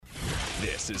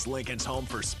This is Lincoln's home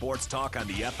for sports talk on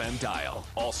the FM dial.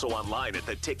 Also online at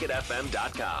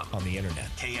theticketfm.com. On the internet,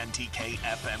 KNTK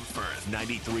FM Firth,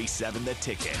 93.7 The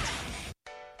Ticket.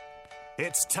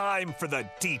 It's time for the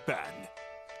Deep End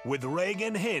with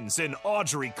Reagan Hins and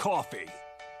Audrey Coffee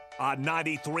on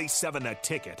 93.7 The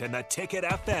Ticket and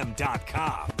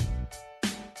theticketfm.com.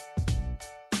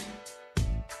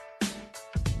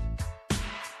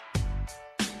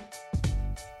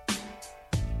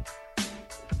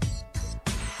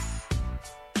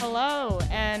 Hello,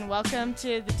 and welcome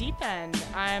to the Deep End.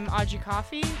 I'm Audrey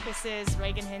Coffee. This is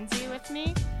Reagan Hinsey with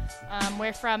me.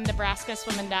 We're from Nebraska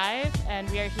Swim and Dive, and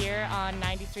we are here on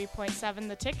 93.7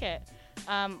 The Ticket.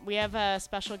 We have a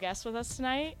special guest with us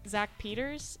tonight, Zach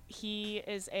Peters. He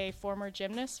is a former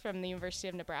gymnast from the University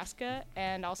of Nebraska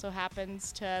and also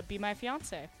happens to be my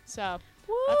fiance. So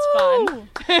Woo!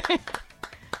 That's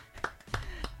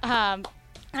fun.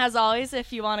 As always,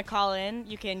 if you want to call in,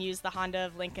 you can use the Honda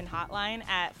of Lincoln hotline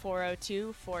at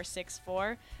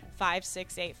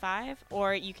 402-464-5685,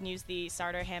 or you can use the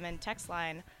Sartor Hammond text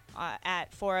line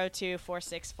at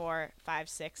 402-464-5685.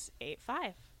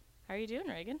 How are you doing,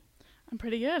 Reagan? I'm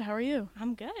pretty good. How are you?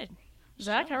 I'm good.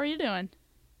 Zach, how are you doing?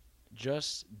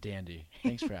 Just dandy.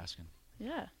 Thanks for asking.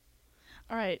 Yeah.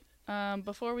 All right.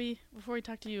 Before we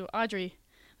talk to you, Audrey,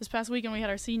 this past weekend we had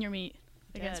our senior meet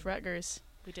against Rutgers.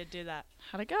 We did do that.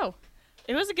 How'd it go?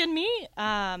 It was a good meet.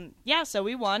 So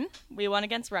we won. We won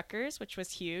against Rutgers, which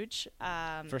was huge.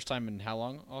 First time in how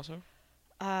long also?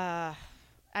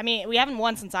 We haven't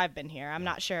won since I've been here. I'm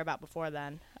not sure about before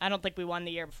then. I don't think we won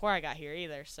the year before I got here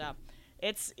either. So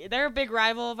they're a big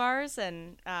rival of ours,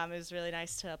 and it was really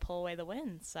nice to pull away the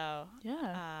win. So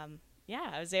yeah,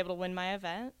 I was able to win my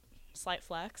event. Slight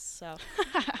flex. So,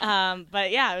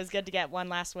 but yeah, it was good to get one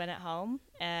last win at home.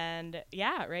 And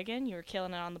yeah, Reagan, you were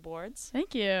killing it on the boards.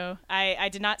 Thank you. I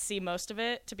did not see most of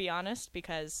it, to be honest,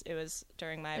 because it was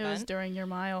during my event. It was during your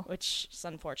mile, which is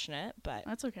unfortunate, but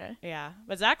that's okay. Yeah,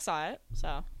 but Zach saw it,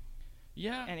 so.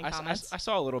 Yeah, any comments? I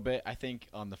saw a little bit. I think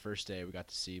on the first day we got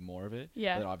to see more of it.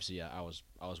 Yeah. But obviously, I was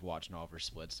watching all of our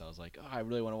splits. So I was like, oh, I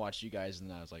really want to watch you guys, and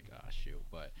then I was like, oh, shoot.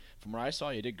 But from what I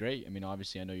saw, you did great. I mean,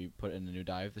 obviously, I know you put in a new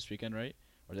dive this weekend, right?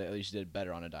 Or at least you did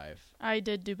better on a dive. I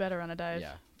did do better on a dive.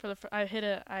 Yeah.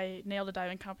 I nailed a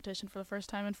diving competition for the first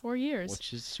time in 4 years.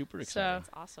 Which is super exciting. That's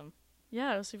awesome.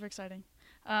 Yeah, it was super exciting.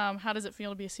 How does it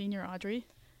feel to be a senior, Audrey?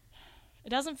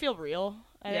 It doesn't feel real.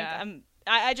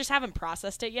 I just haven't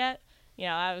processed it yet. You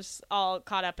know, I was all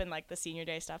caught up in, like, the senior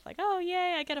day stuff. Like, oh,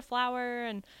 yay, I get a flower,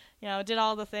 and, you know, did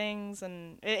all the things.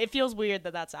 And it feels weird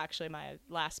that that's actually my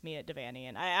last meet at Devaney.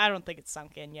 And I don't think it's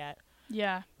sunk in yet.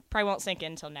 Yeah. Probably won't sink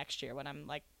in until next year when I'm,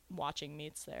 like, watching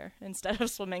meets there instead of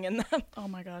swimming in them. Oh,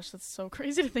 my gosh, that's so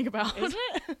crazy to think about. Isn't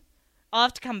it? I'll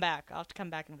have to come back.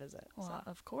 And visit. Well, so.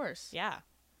 of course. Yeah.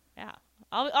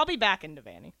 I'll be back in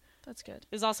Devaney. That's good.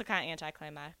 It was also kind of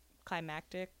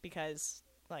anticlimactic because...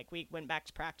 like, we went back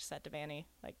to practice at Devaney,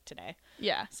 like, today.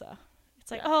 Yeah. So,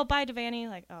 it's like, oh, bye, Devaney.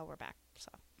 Like, oh, we're back. So.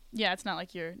 Yeah, it's not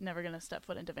like you're never going to step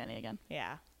foot in Devaney again.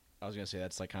 Yeah. I was going to say,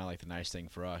 that's, like, kind of like the nice thing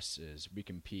for us is we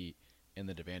compete in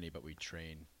the Devaney, but we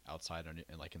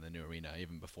in the new arena,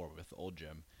 even before with the old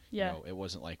gym. Yeah. You know, it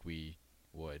wasn't like we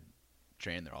would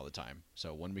train there all the time.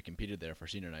 So when we competed there for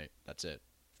senior night, that's it.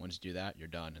 Once you do that, you're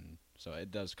done. And so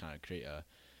it does kind of create a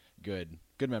good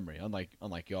memory.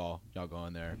 Unlike y'all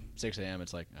going there 6 a.m.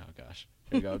 It's like, oh gosh,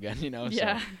 here we go again. You know.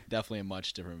 Yeah. So definitely a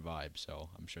much different vibe. So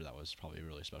I'm sure that was probably a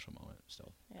really special moment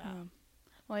still. Yeah.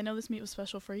 Well, I know this meet was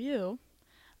special for you,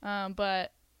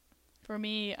 but for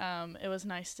me, it was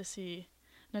nice to see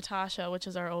Natasha, which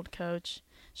is our old coach,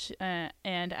 and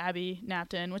Abby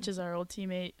Napton, which is our old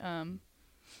teammate.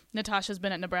 Natasha's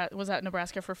been was at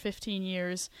Nebraska for 15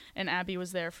 years, and Abby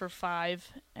was there for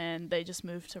 5, and they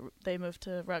moved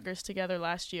to Rutgers together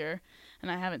last year,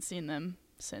 and I haven't seen them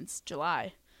since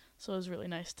July, so it was really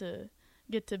nice to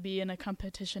get to be in a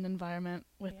competition environment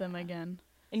with them again.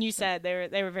 And you said they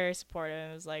were very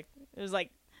supportive. It was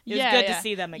good to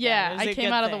see them again. Yeah, I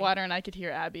came out of the water and I could hear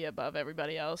Abby above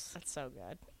everybody else. That's so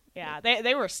good. Yeah,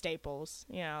 they were staples.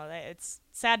 You know, it's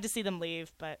sad to see them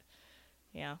leave, but.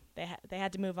 You know, they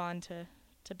had to move on to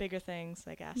bigger things,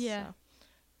 I guess. Yeah. So,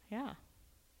 yeah.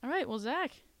 All right. Well,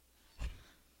 Zach,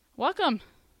 welcome.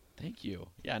 Thank you.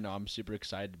 Yeah, no, I'm super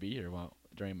excited to be here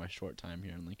during my short time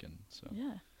here in Lincoln. So.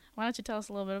 Yeah. Why don't you tell us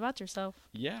a little bit about yourself?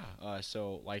 Yeah.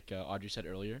 So like Audrey said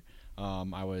earlier,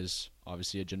 I was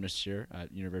obviously a gymnast here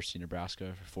at University of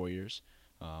Nebraska for 4 years.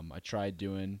 I tried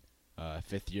doing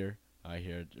 5th year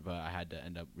here, but I had to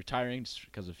end up retiring just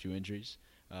because of a few injuries.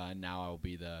 Now I'll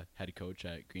be the head coach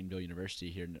at Greenville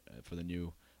University here for the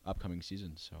new upcoming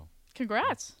season. So,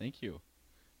 congrats! Thank you.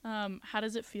 How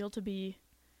does it feel to be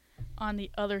on the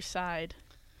other side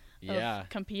of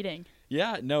competing?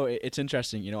 Yeah, no, it's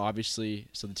interesting. You know, obviously,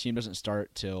 so the team doesn't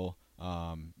start till,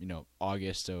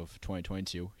 August of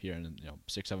 2022 here in,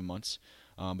 6-7 months.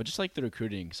 But just like the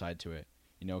recruiting side to it,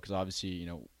 because obviously,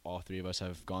 all three of us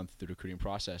have gone through the recruiting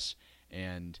process,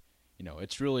 and,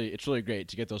 it's really great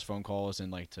to get those phone calls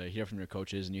and like to hear from your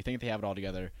coaches, and you think they have it all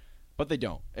together, but they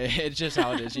don't. It's just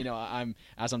how it is.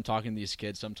 As I'm talking to these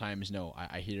kids, sometimes,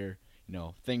 I hear,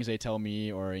 things they tell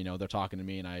me, or, they're talking to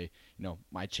me, and I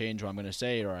change what I'm going to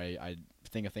say, or I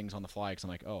think of things on the fly because I'm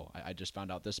like, oh, I just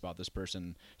found out this about this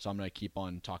person, so I'm going to keep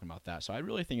on talking about that. So I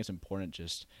really think it's important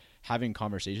just having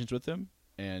conversations with them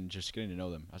and just getting to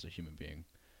know them as a human being,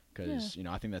 because,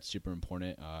 I think that's super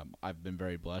important. I've been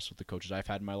very blessed with the coaches I've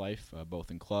had in my life, both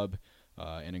in club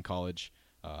and in college,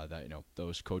 that,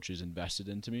 those coaches invested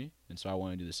into me, and so I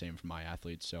want to do the same for my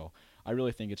athletes. So I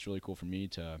really think it's really cool for me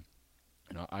to,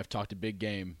 I've talked a big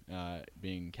game,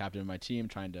 being captain of my team,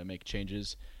 trying to make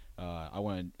changes. I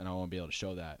want to be able to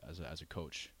show that as a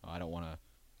coach. I don't want to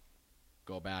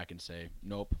go back and say,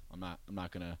 nope, I'm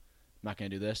not gonna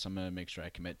do this. I'm gonna make sure I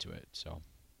commit to it. So,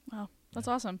 wow, that's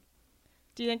awesome.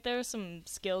 Do you think there are some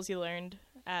skills you learned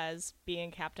as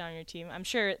being captain on your team? I'm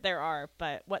sure there are,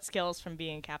 but what skills from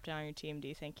being captain on your team do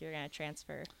you think you're gonna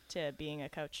transfer to being a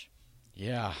coach?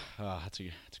 Yeah, that's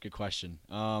a good question.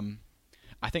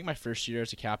 I think my first year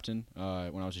as a captain,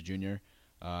 when I was a junior,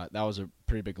 that was a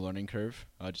pretty big learning curve.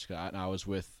 Just 'cause I was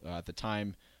with, at the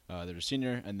time, there was a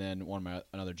senior, and then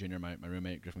another junior, my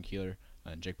roommate, Griffin Keeler,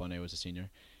 and Jake Bonet was a senior.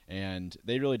 And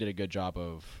they really did a good job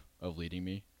of leading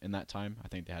me in that time. I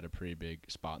think they had a pretty big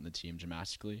spot in the team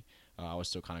gymnastically. I was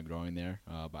still kind of growing there,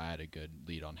 but I had a good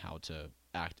lead on how to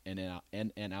act in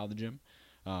and out of the gym.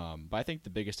 But I think the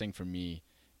biggest thing for me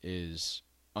is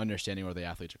understanding where the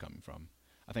athletes are coming from.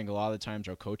 I think a lot of the times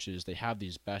our coaches, they have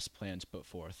these best plans put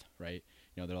forth, right?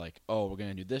 They're like, oh, we're going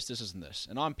to do this, this, and this.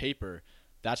 And on paper,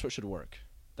 that's what should work.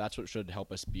 That's what should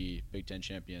help us be Big Ten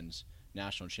champions,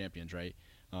 national champions, right?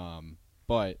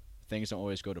 But things don't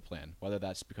always go to plan, whether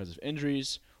that's because of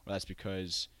injuries or that's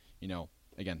because,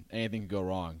 again, anything can go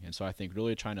wrong. And so I think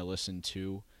really trying to listen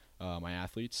to my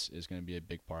athletes is going to be a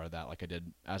big part of that, like I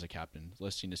did as a captain,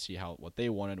 listening to see what they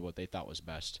wanted, what they thought was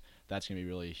best. That's going to be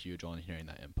really huge on hearing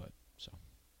that input. So,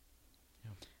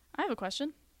 yeah. I have a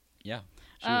question. Yeah.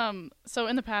 So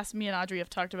in the past, me and Audrey have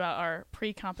talked about our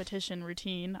pre-competition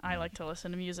routine. I like to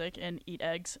listen to music and eat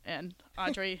eggs, and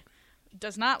Audrey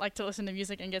does not like to listen to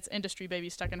music and gets Industry Baby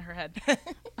stuck in her head.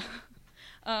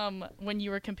 When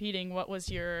you were competing, what was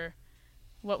your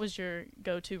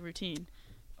go-to routine?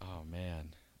 Oh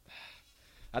man,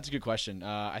 that's a good question.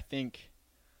 I think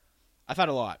I've had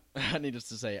a lot. Needless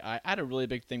to say, I had a really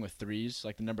big thing with threes,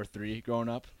 like the number 3 growing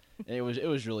up. It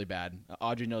was really bad.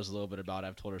 Audrey knows a little bit about it.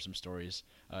 I've told her some stories.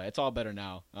 It's all better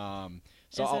now.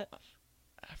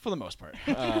 For the most part.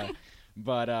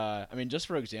 But I mean, just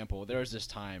for example, there was this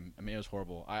time. I mean, it was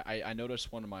horrible. I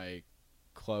noticed one of my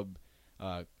club,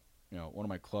 one of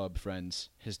my club friends,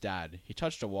 his dad. He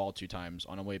touched a wall 2 times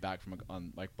on the way back from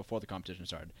before the competition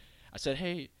started. I said,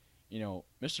 "Hey,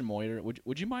 Mr. Moyer,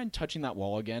 would you mind touching that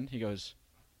wall again?" He goes,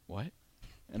 "What?"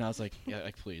 And I was like, yeah,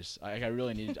 please. I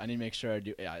need to make sure I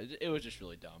do. Yeah, it was just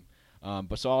really dumb.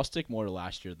 But so I'll stick more to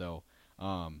last year though.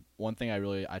 One thing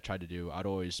I tried to do, I'd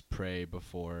always pray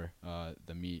before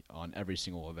the meet on every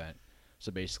single event.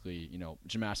 So basically,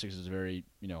 gymnastics is a very,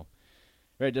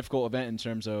 very difficult event in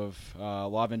terms of a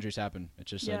lot of injuries happen.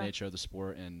 It's just the nature of the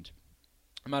sport, and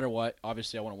no matter what,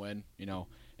 obviously I want to win,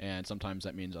 and sometimes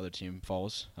that means other team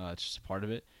falls. It's just a part of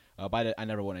it. But I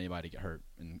never want anybody to get hurt,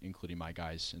 including my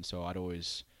guys. And so I'd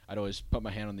always put my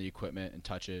hand on the equipment and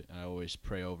touch it. And I always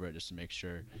pray over it just to make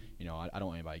sure, I don't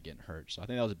want anybody getting hurt. So I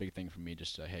think that was a big thing for me,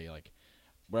 just to, hey, like,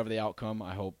 whatever the outcome,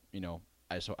 I hope,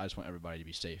 I just want everybody to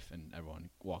be safe and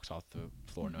everyone walks off the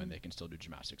floor knowing they can still do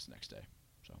gymnastics the next day.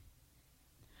 So.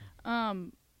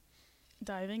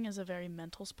 Diving is a very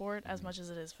mental sport as much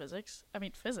as it is physics. I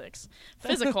mean,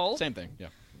 physical. Same thing, yeah.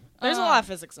 There's a lot of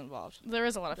physics involved. There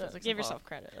is a lot of physics Give involved. yourself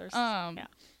credit.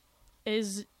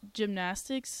 Is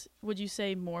gymnastics, would you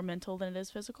say, more mental than it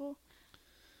is physical?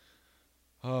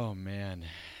 Oh, man.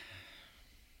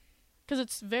 Because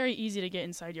it's very easy to get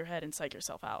inside your head and psych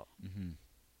yourself out. Mm-hmm.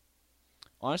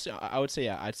 Honestly, I would say,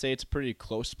 I'd say it's a pretty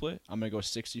close split. I'm going to go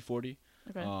 60-40.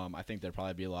 Okay. I think there'd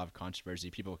probably be a lot of controversy.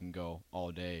 People can go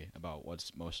all day about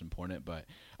what's most important, but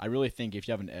I really think if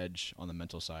you have an edge on the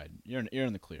mental side, you're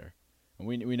in the clear. And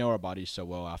we know our bodies so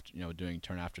well after doing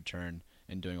turn after turn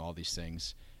and doing all these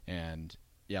things. And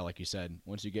yeah, like you said,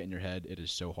 once you get in your head, it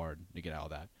is so hard to get out of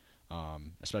that.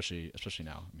 especially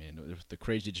now. I mean, with the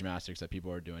crazy gymnastics that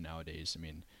people are doing nowadays. I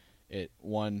mean,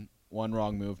 one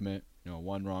wrong movement,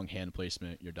 one wrong hand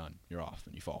placement, you're done. You're off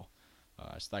and you fall.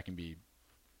 So that can be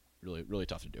really, really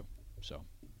tough to do. So,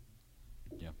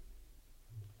 yeah.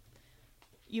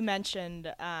 You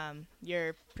mentioned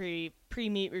your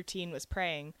pre-meet routine was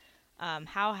praying.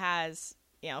 How has,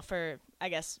 for, I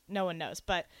guess no one knows,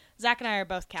 but Zach and I are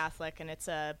both Catholic, and it's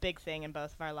a big thing in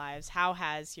both of our lives. How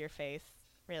has your faith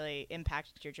really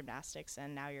impacted your gymnastics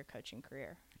and now your coaching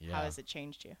career? Yeah. How has it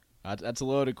changed you? That's a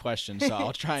loaded question, so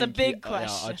I'll try it's and a big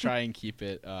question. I'll try and keep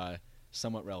it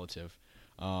somewhat relative.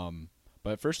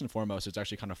 But first and foremost, it's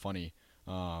actually kind of funny.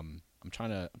 I'm trying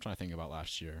to think about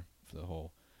last year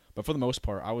but for the most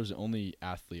part, I was the only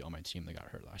athlete on my team that got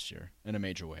hurt last year in a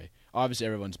major way. Obviously,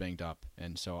 everyone's banged up,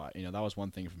 and so that was one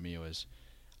thing for me. Was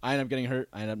I ended up getting hurt.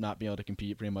 I ended up not being able to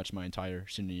compete pretty much my entire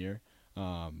senior year,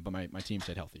 but my team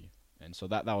stayed healthy, and so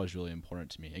that was really important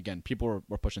to me. Again, people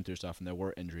were pushing through stuff, and there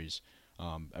were injuries.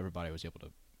 Everybody was able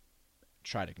to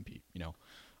try to compete,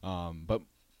 but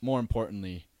more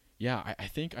importantly, I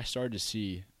think I started to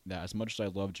see that as much as I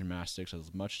loved gymnastics,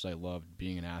 as much as I loved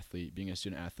being an athlete, being a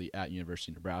student athlete at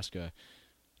University of Nebraska,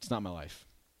 it's not my life.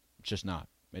 It's just not.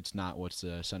 It's not what's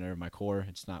the center of my core.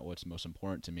 It's not what's most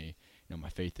important to me. My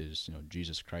faith is,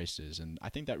 Jesus Christ is. And I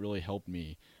think that really helped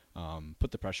me put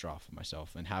the pressure off of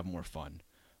myself and have more fun.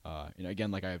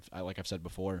 Again, like I've said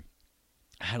before,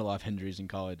 I had a lot of injuries in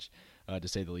college, to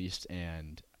say the least,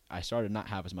 and I started to not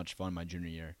have as much fun my junior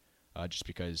year just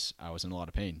because I was in a lot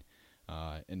of pain.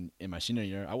 In my senior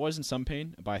year, I was in some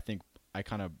pain, but I think I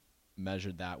kind of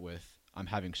measured that with I'm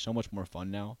having so much more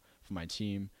fun now for my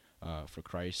team, for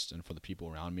Christ, and for the people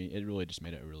around me. It really just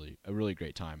made it a really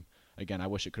great time. Again, I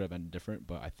wish it could have been different,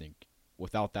 but I think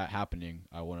without that happening,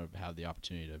 I wouldn't have had the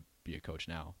opportunity to be a coach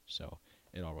now. So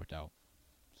it all worked out.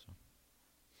 So.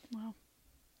 Wow.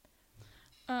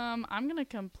 I'm going to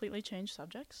completely change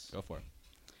subjects. Go for it.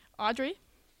 Audrey,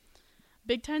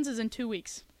 Big Tens is in 2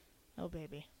 weeks. Oh,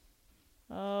 baby.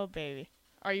 Oh, baby.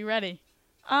 Are you ready?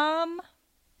 I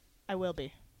will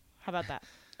be. How about that?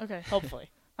 Okay. Hopefully.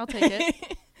 I'll take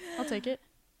it. I'll take it.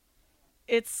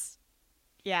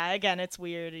 Again, it's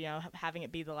weird, having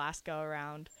it be the last go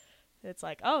around. It's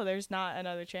like, oh, there's not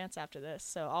another chance after this.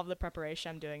 So all of the preparation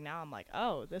I'm doing now, I'm like,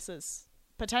 oh, this is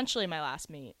potentially my last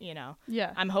meet,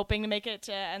 Yeah. I'm hoping to make it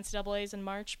to NCAAs in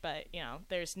March, but,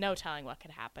 there's no telling what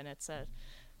could happen. It's a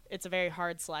very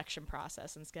hard selection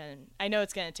process, and I know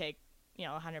it's going to take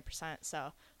 100%.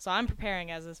 So I'm preparing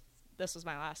as if this was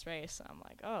my last race. I'm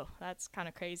like, oh, that's kind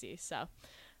of crazy. So,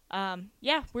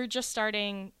 we're just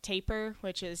starting taper,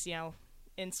 which is,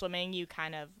 in swimming, you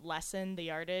kind of lessen the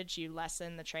yardage, you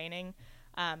lessen the training,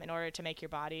 in order to make your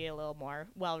body a little more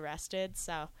well-rested.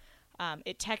 So,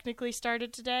 it technically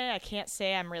started today. I can't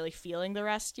say I'm really feeling the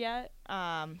rest yet,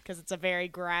 because it's a very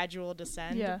gradual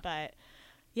descent, but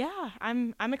yeah,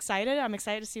 I'm excited. I'm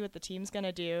excited to see what the team's going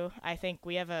to do. I think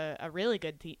we have a really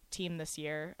good team this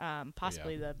year,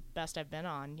 possibly the best I've been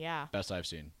on. Yeah. Best I've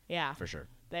seen. Yeah. For sure.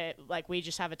 We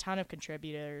just have a ton of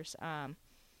contributors. I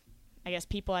guess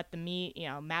people at the meet,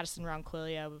 Madison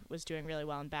Ronquillo was doing really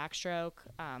well in backstroke.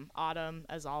 Autumn,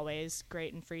 as always,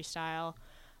 great in freestyle.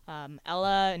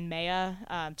 Ella and Maya,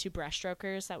 two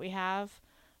breaststrokers that we have,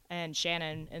 and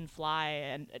Shannon in fly,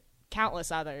 and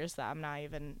countless others that I'm not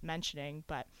even mentioning.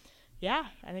 But yeah,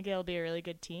 I think it'll be a really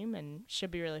good team and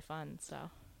should be really fun.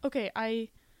 So okay, I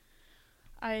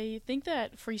think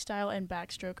that freestyle and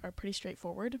backstroke are pretty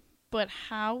straightforward, but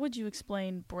how would you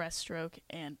explain breaststroke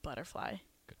and butterfly?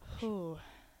 Ooh.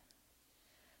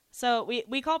 So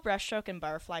we call breaststroke and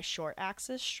butterfly short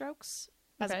axis strokes,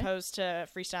 as opposed to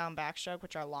freestyle and backstroke,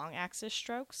 which are long axis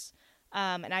strokes.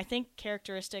 And I think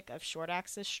characteristic of short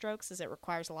axis strokes is it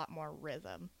requires a lot more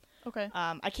rhythm. Okay.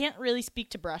 I can't really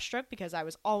speak to breaststroke because I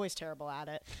was always terrible at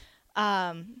it.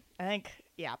 I think,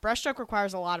 breaststroke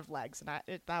requires a lot of legs, and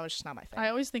that was just not my thing. I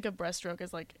always think of breaststroke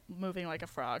as like moving like a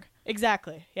frog.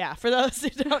 Exactly. Yeah. For those who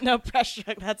don't know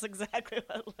breaststroke, that's exactly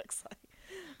what it looks like.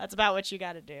 That's about what you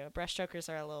got to do. Breaststrokers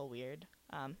are a little weird.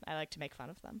 I like to make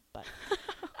fun of them,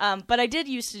 but I did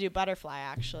used to do butterfly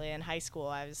actually in high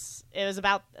school. It was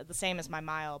about the same as my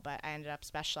mile, but I ended up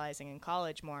specializing in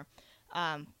college more.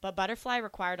 But butterfly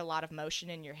required a lot of motion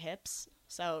in your hips.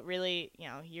 So really,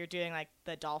 you're doing like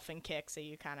the dolphin kick. So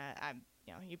you kind of,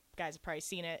 you guys have probably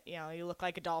seen it. You look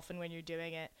like a dolphin when you're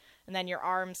doing it. And then your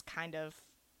arms kind of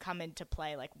come into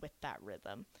play like with that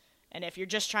rhythm. And if you're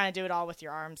just trying to do it all with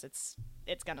your arms, it's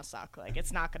going to suck. Like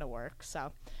it's not going to work.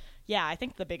 So yeah, I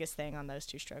think the biggest thing on those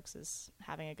two strokes is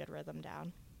having a good rhythm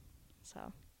down.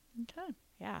 So, okay.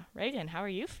 Yeah. Reagan, how are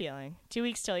you feeling? 2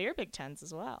 weeks till your Big Tens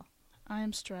as well. I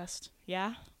am stressed.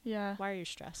 Yeah? Yeah. Why are you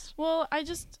stressed? Well,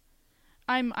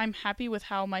 I'm happy with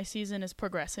how my season is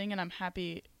progressing, and I'm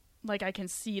happy, like, I can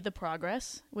see the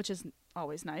progress, which is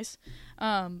always nice.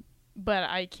 But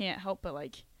I can't help but,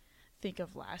 like, think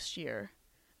of last year,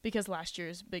 because last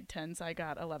year's Big Tens I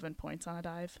got 11 points on a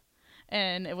dive.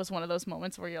 And it was one of those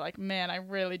moments where you're like, man, I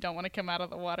really don't want to come out of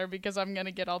the water because I'm going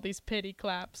to get all these pity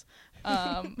claps.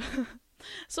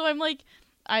 So I'm like,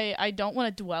 I don't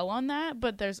want to dwell on that,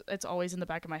 but it's always in the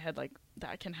back of my head, like,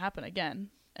 that can happen again.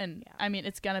 And, I mean,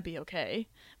 it's going to be okay,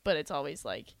 but it's always,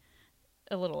 like,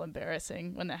 a little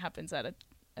embarrassing when that happens at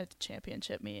a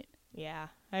championship meet. Yeah,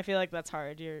 I feel like that's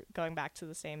hard. You're going back to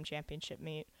the same championship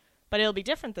meet. But it'll be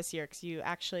different this year because you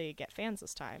actually get fans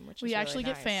this time, which is really nice. We actually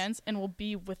get fans, and we'll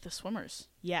be with the swimmers.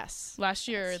 Yes. Last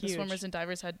year, the swimmers and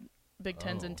divers had Big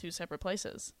Tens in 2 separate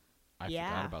places. I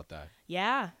forgot about that.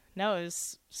 Yeah. No, it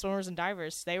was swimmers and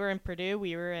divers. They were in Purdue.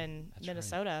 We were in That's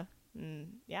Minnesota.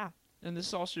 Right. And this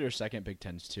is also your second Big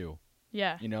Tens, too.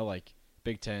 Yeah. You know, like,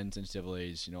 Big Tens,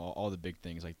 NCAAs, you know, all the big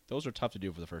things. Like, those are tough to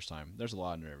do for the first time. There's a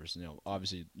lot of nerves. You know,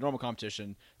 obviously, normal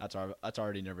competition, that's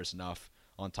already nervous enough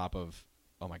on top of,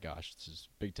 oh my gosh, this is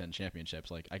Big Ten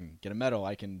championships. Like, I can get a medal.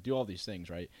 I can do all these things,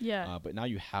 right? Yeah. But now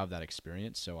you have that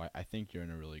experience, so I think you're in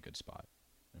a really good spot,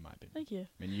 in my opinion. Thank you.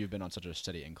 I mean, you've been on such a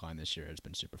steady incline this year. It's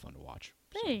been super fun to watch.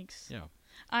 Thanks. So,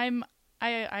 yeah.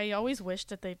 I always wish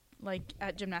that they, like,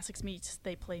 at gymnastics meets,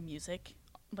 they play music,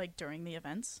 like, during the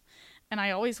events. And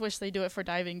I always wish they do it for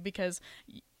diving because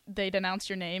they'd announce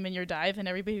your name and your dive, and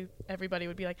everybody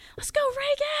would be like, let's go,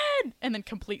 Reagan! And then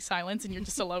complete silence, and you're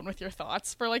just alone with your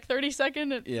thoughts for, like, 30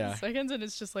 seconds, and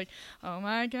it's just like, oh,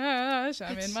 my gosh,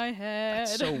 I'm in my head.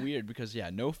 That's so weird because,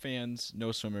 no fans,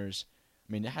 no swimmers.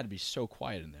 I mean, it had to be so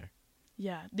quiet in there.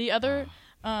 Yeah. The other,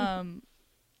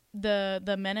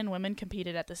 the men and women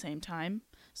competed at the same time.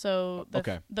 So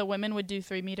the women would do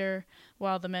 3 meter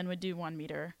while the men would do 1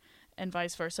 meter and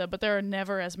vice versa. But there are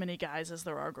never as many guys as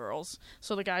there are girls.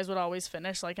 So the guys would always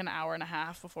finish like an hour and a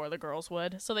half before the girls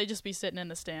would. So they'd just be sitting in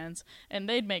the stands and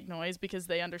they'd make noise because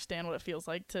they understand what it feels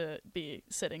like to be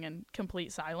sitting in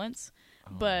complete silence.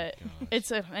 But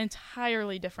it's an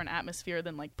entirely different atmosphere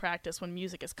than like practice when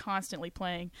music is constantly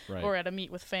playing or at a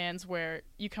meet with fans where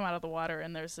you come out of the water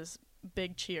and there's this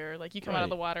big cheer. Like you come out of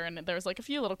the water and there's like a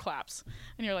few little claps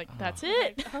and you're like, that's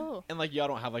it. And like y'all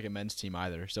don't have like a men's team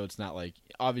either, so it's not like,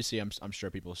 obviously I'm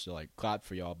sure people still like clap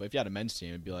for y'all, but if you had a men's team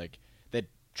it'd be like they'd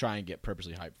try and get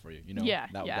purposely hyped for you, you know?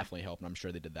 That would definitely help, and I'm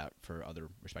sure they did that for other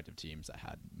respective teams that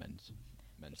had men's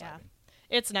diving.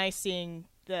 It's nice seeing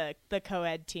the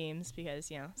co-ed teams because,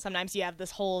 you know, sometimes you have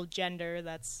this whole gender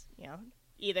that's, you know,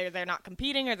 either they're not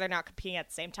competing or they're not competing at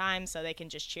the same time, so they can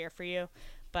just cheer for you.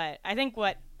 But I think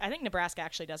Nebraska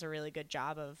actually does a really good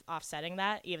job of offsetting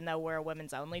that, even though we're a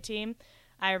women's only team.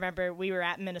 I remember we were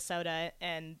at Minnesota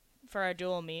and for our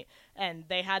dual meet, and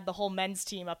they had the whole men's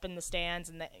team up in the stands,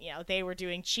 and they were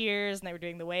doing cheers and they were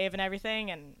doing the wave and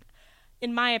everything. And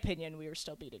in my opinion, we were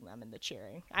still beating them in the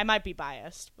cheering. I might be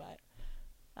biased, but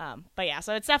yeah.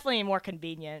 So it's definitely more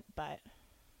convenient, but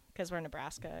because we're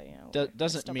Nebraska, you know,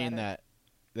 doesn't mean that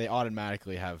they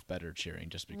automatically have better cheering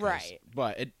just because. Right.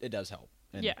 But it does help.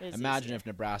 And imagine easier. if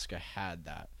Nebraska had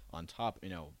that on top, you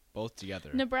know, both together.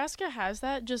 Nebraska has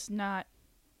that, just not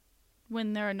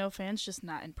when there are no fans, just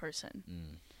not in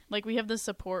person. Like we have the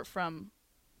support from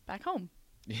back home.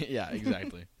 Yeah,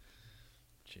 exactly.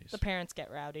 Jeez. The parents get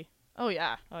rowdy. Oh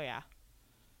yeah.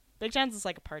 Big Ten's is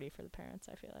like a party for the parents,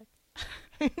 I feel like.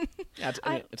 Yeah,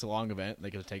 it's a long event.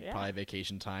 They could take probably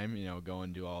vacation time, you know, go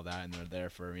and do all that, and they're there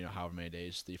for, you know, however many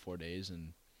days, 3-4 days,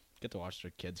 and get to watch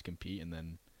their kids compete and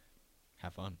then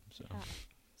have fun. So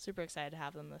super excited to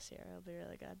have them this year. It'll be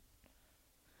really good.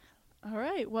 All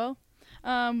right. Well,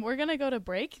 we're going to go to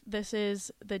break. This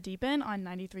is The Deep End on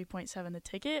 93.7 The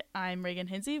Ticket. I'm Reagan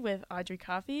Hinsey with Audrey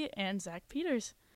Coffey and Zach Peters.